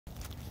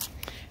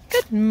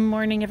Good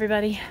morning,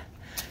 everybody.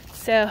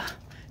 So,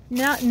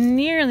 not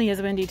nearly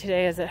as windy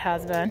today as it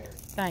has been.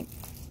 Thank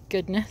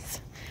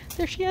goodness.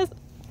 There she is.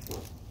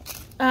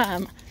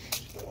 I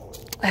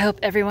hope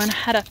everyone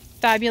had a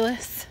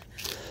fabulous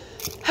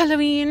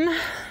Halloween.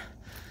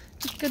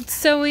 Good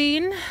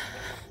sewing.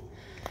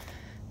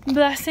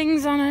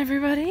 Blessings on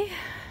everybody.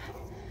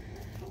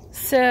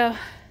 So,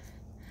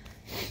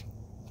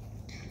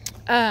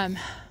 I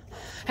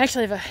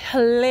actually have a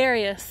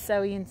hilarious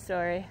sewing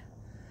story.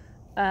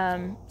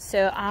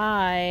 So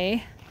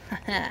I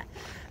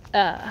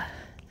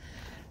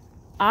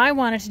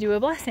wanted to do a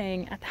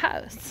blessing at the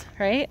house,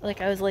 right?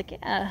 Like I was like,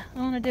 yeah, I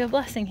want to do a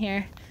blessing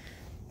here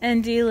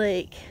and do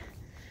like,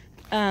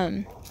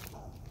 and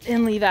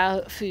leave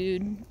out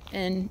food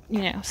and,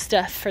 you know,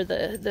 stuff for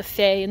the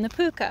Fae and the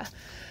Puka.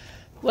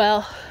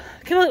 Well,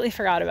 completely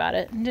forgot about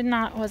it and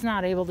was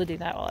not able to do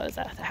that while I was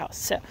at the house.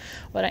 So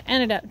what I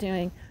ended up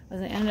doing was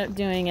it,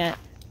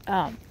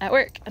 at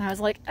work. And I was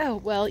like, oh,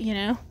 well, you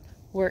know,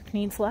 work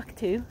needs luck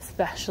too,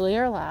 especially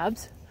our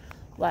labs.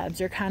 Labs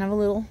are kind of a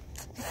little,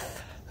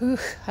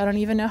 I don't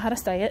even know how to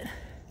say it,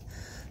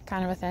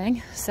 kind of a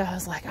thing. So I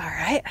was like, all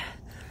right,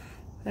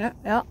 yeah,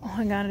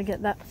 I gotta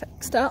get that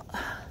fixed up.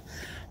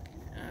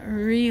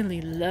 Really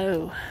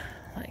low,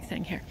 like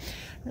thing here,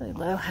 really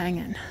low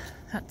hanging.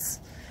 I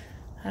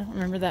don't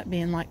remember that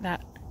being like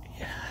that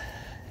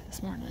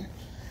this morning.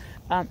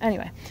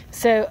 Anyway,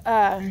 so,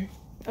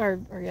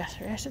 or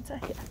yesterday, I should say,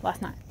 yeah,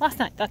 last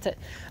night, that's it.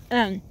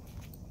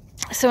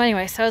 So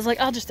anyway, so I was like,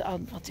 I'll do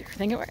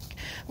everything at work.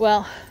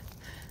 Well,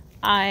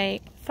 I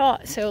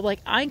thought, so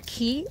like I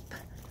keep,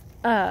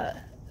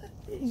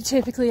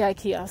 typically I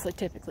keep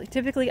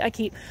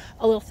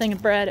a little thing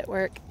of bread at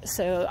work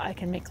so I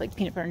can make like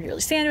peanut butter and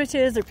jelly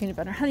sandwiches or peanut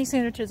butter and honey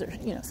sandwiches or,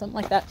 you know, something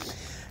like that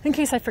in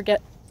case I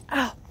forget.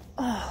 Oh,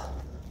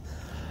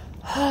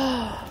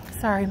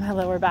 sorry, my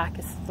lower back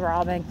is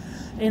throbbing,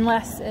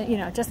 unless, you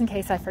know, just in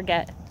case I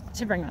forget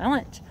to bring my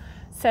lunch.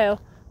 So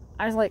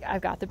I was like,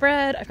 I've got the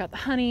bread, I've got the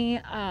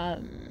honey,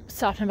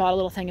 stopped and bought a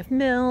little thing of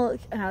milk,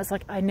 and I was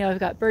like, I know I've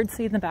got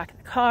birdseed in the back of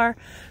the car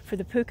for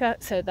the Puka,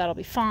 so that'll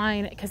be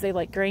fine, because they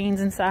like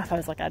grains and stuff. I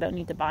was like, I don't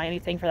need to buy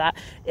anything for that.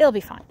 It'll be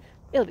fine.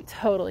 It'll be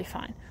totally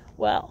fine.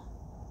 Well,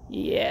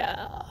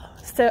 yeah.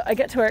 So I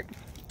get to work,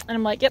 and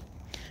I'm like, yep,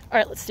 all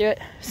right, let's do it.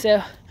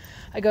 So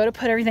I go to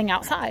put everything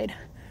outside,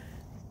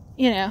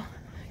 you know,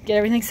 get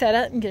everything set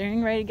up and get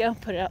everything ready to go,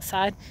 put it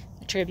outside,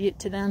 attribute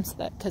to them, so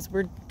that, because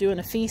we're doing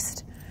a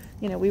feast.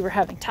 You know, we were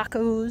having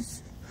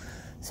tacos.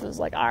 So it was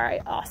like, all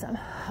right, awesome.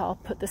 I'll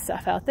put this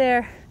stuff out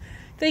there.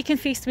 They can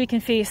feast, we can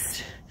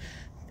feast.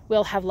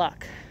 We'll have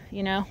luck.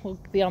 You know, we'll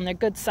be on their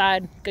good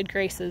side, good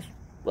graces.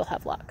 We'll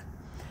have luck.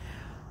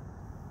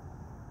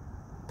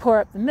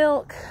 Pour up the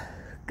milk,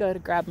 go to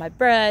grab my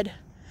bread.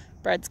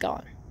 Bread's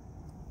gone.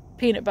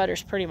 Peanut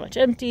butter's pretty much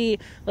empty.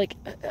 Like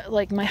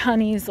my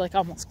honey's like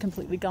almost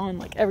completely gone.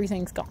 Like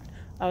everything's gone.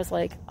 I was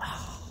like,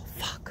 oh,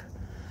 fuck.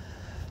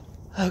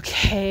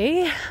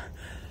 Okay.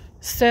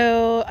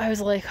 So I was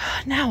like,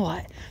 now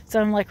what? So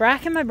I'm like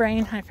racking my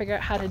brain trying to figure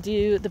out how to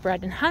do the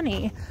bread and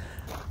honey.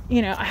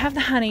 You know, I have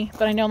the honey,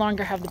 but I no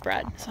longer have the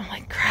bread. So I'm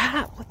like,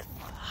 crap, what the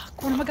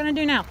fuck? What am I going to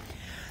do now?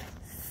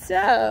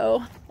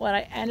 So what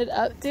I ended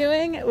up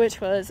doing, which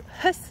was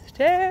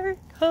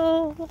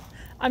hysterical.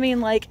 I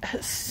mean, like,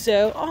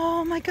 so,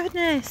 oh my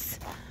goodness.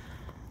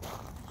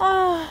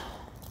 Oh,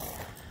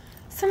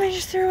 somebody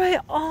just threw away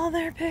all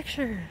their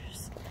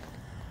pictures.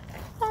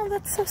 Oh,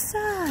 that's so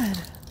sad.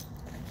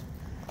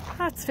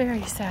 That's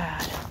very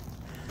sad.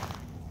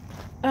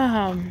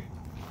 Oh,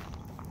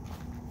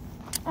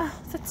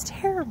 that's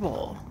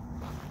terrible.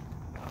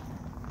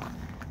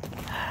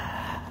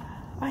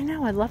 I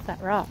know, I love that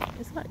rock.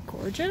 Isn't that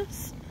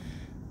gorgeous?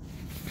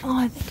 Oh,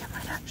 I think I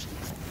might actually.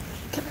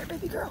 Come here,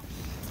 baby girl.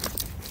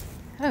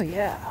 Oh,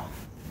 yeah.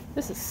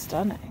 This is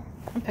stunning.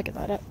 I'm picking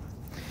that up.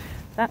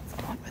 That's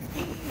going with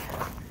me.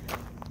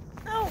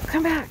 Oh,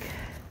 come back.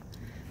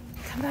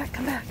 Come back,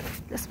 come back.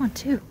 This one,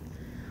 too.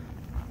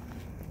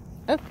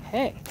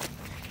 Okay,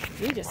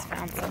 we just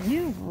found some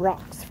new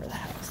rocks for the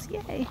house.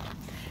 Yay.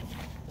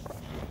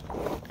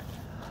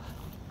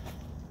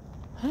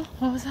 Huh?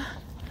 What was that?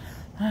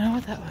 I don't know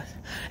what that was.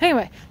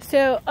 Anyway,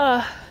 so,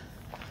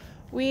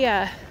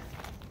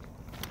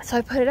 so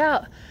I put it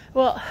out.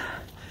 Well,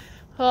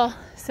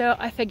 so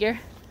I figure,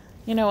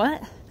 you know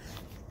what?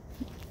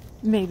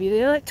 Maybe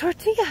they like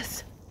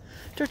tortillas.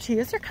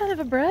 Tortillas are kind of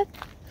a bread.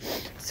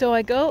 So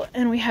I go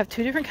and we have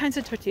two different kinds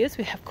of tortillas.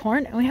 We have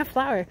corn and we have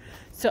flour.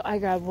 So I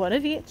grab one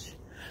of each,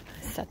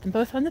 I set them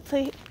both on the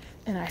plate,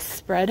 and I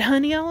spread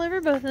honey all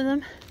over both of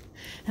them.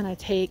 And I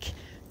take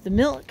the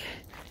milk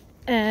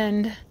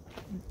and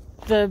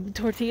the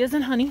tortillas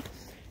and honey.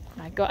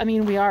 And I go, I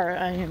mean,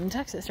 I'm in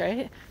Texas,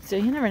 right? So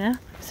you never know.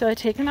 So I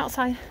take them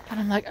outside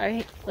and I'm like, all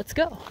right, let's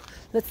go.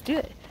 Let's do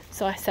it.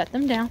 So I set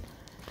them down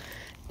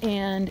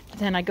and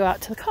then I go out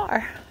to the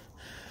car.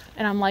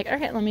 And I'm like, all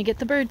right, let me get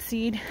the bird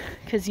seed,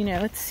 because, you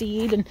know, it's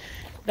seed, and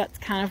that's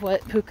kind of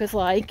what Puka's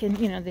like. And,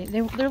 you know,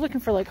 they're looking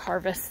for, like,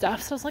 harvest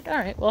stuff. So I was like, all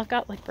right, well, I've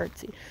got, like, bird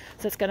seed.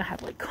 So it's going to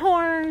have, like,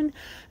 corn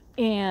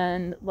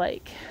and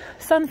like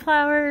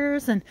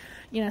sunflowers and,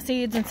 you know,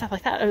 seeds and stuff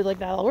like that. I was like,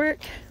 that'll work.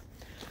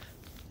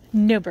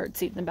 No bird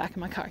seed in the back of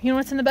my car. You know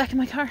what's in the back of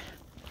my car?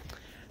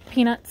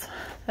 Peanuts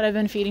that I've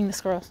been feeding the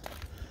squirrels.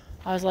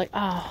 I was like,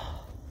 oh,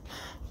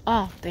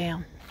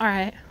 damn. All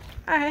right.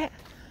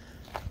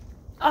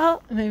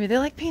 Oh, maybe they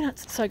like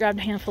peanuts. So I grabbed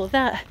a handful of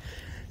that.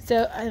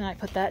 So, and I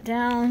put that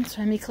down,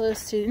 trying to be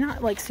close to,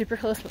 not like super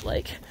close, but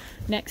like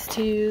next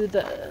to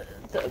the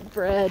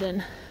bread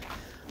and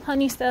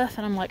honey stuff.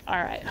 And I'm like, all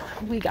right,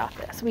 we got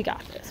this.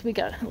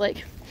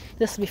 Like,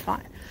 this will be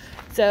fine.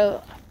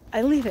 So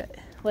I leave it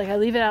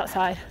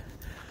outside.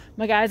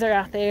 My guys are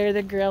out there,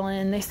 they're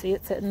grilling, they see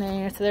it sitting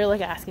there, so they're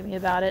like asking me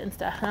about it and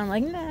stuff. And I'm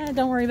like, nah,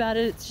 don't worry about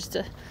it. It's just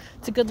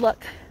it's a good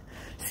luck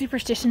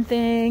superstition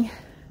thing.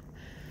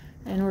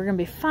 And we're gonna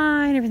be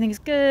fine, everything's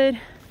good.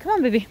 Come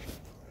on, baby.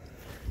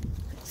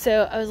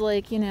 So I was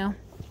like, you know,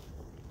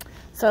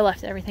 so I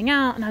left everything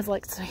out and I was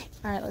like, sweet,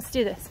 all right, let's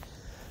do this.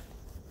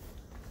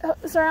 It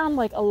was around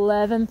like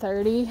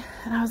 11:30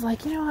 and I was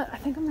like, you know what, I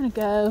think I'm gonna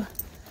go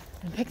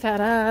and pick that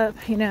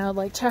up, you know,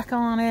 like check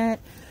on it,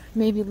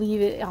 maybe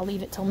I'll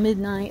leave it till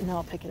midnight and then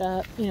I'll pick it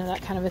up, you know,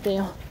 that kind of a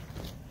deal.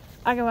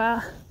 I go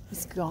out,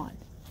 it's gone.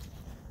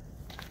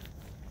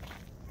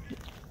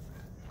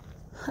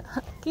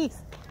 Geese.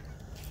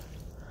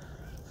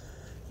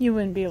 You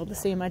wouldn't be able to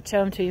see them. I'd show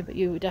them to you, but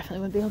you definitely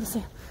wouldn't be able to see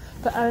them.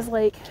 But I was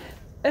like,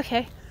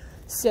 okay,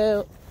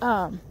 so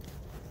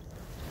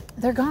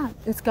they're gone.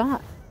 It's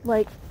gone.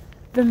 Like,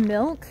 the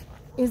milk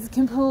is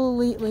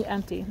completely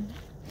empty.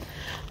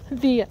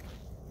 The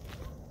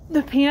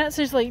peanuts,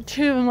 there's like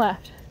 2 of them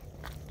left.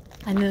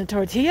 And then the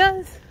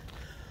tortillas,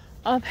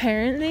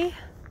 apparently,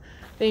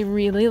 they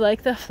really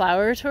like the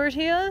flour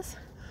tortillas,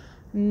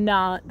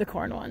 not the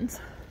corn ones.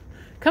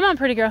 Come on,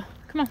 pretty girl.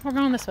 Come on, we're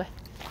going this way.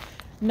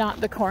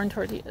 Not the corn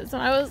tortillas.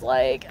 And I was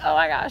like, oh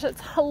my gosh,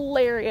 that's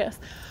hilarious.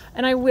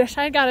 And I wish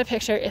I got a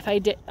picture. If I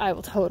did, I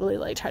will totally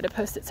like try to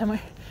post it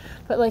somewhere.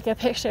 But like a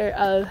picture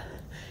of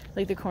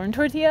like the corn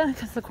tortilla,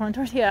 because the corn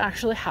tortilla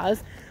actually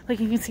has, like,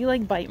 you can see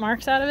like bite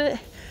marks out of it.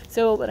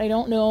 So, but I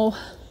don't know,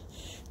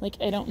 like,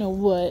 I don't know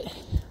what,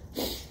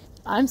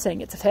 I'm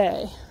saying it's a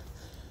fey.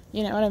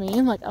 You know what I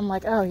mean? Like, I'm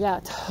like, oh yeah,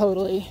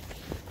 totally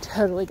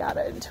got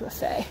it into a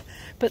fey.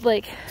 But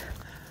like,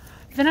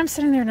 then I'm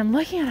sitting there and I'm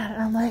looking at it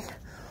and I'm like,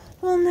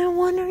 well, no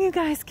wonder you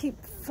guys keep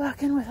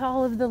fucking with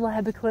all of the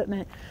lab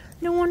equipment.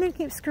 No wonder you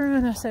keep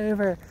screwing us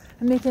over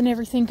and making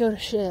everything go to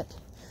shit.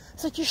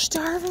 It's like, you're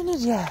starving to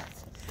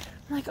death.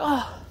 I'm like,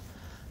 oh,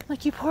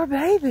 like, you poor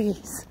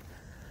babies.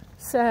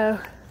 So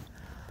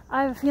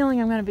I have a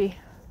feeling I'm going to be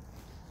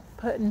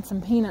putting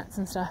some peanuts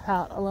and stuff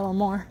out a little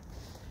more.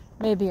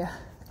 Maybe a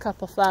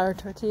couple flour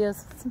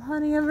tortillas with some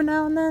honey every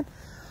now and then.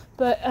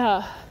 But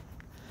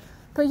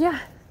yeah.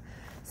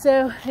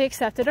 So they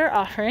accepted our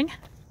offering.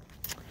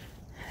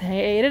 They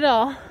ate it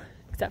all,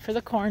 except for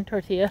the corn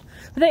tortilla.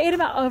 But they ate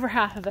about over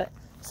half of it.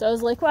 So I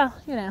was like, well,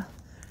 you know,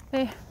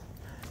 they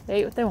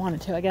ate what they wanted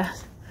to, I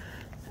guess.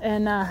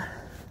 And I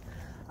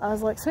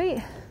was like,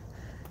 sweet.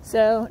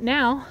 So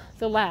now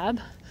the lab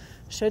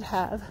should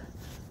have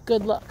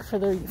good luck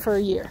for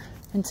a year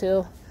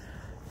until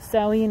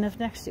Samhain of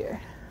next year.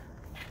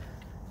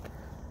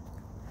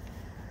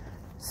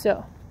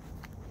 So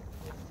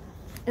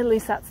at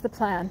least that's the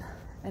plan,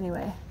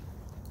 anyway.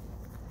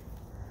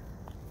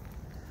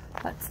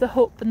 That's the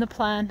hope and the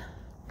plan.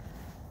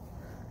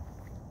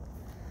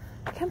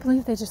 I can't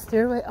believe they just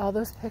threw away all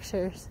those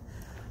pictures.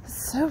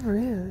 It's so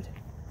rude.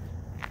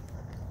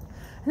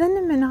 And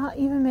then to not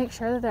even make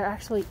sure that they're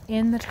actually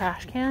in the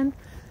trash can.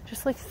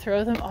 Just like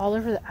throw them all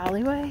over the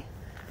alleyway.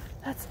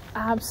 That's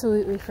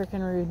absolutely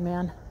freaking rude,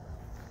 man.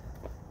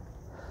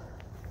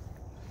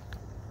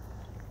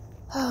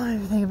 Oh, I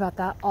didn't think about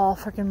that all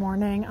freaking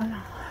morning.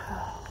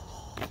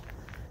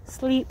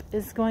 Sleep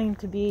is going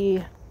to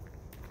be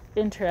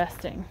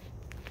interesting.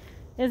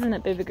 Isn't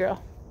it, baby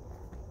girl?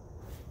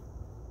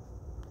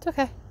 It's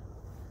okay.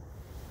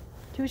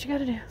 Do what you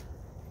gotta do.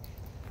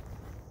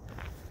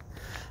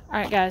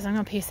 Alright, guys, I'm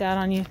gonna peace out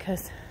on you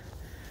because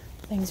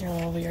things are a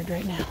little weird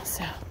right now.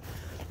 So, I'm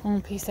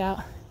gonna peace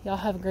out. Y'all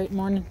have a great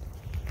morning.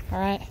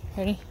 Alright,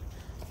 ready?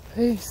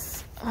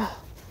 Peace.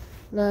 Oh,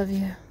 love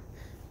you.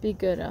 Be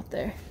good out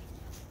there.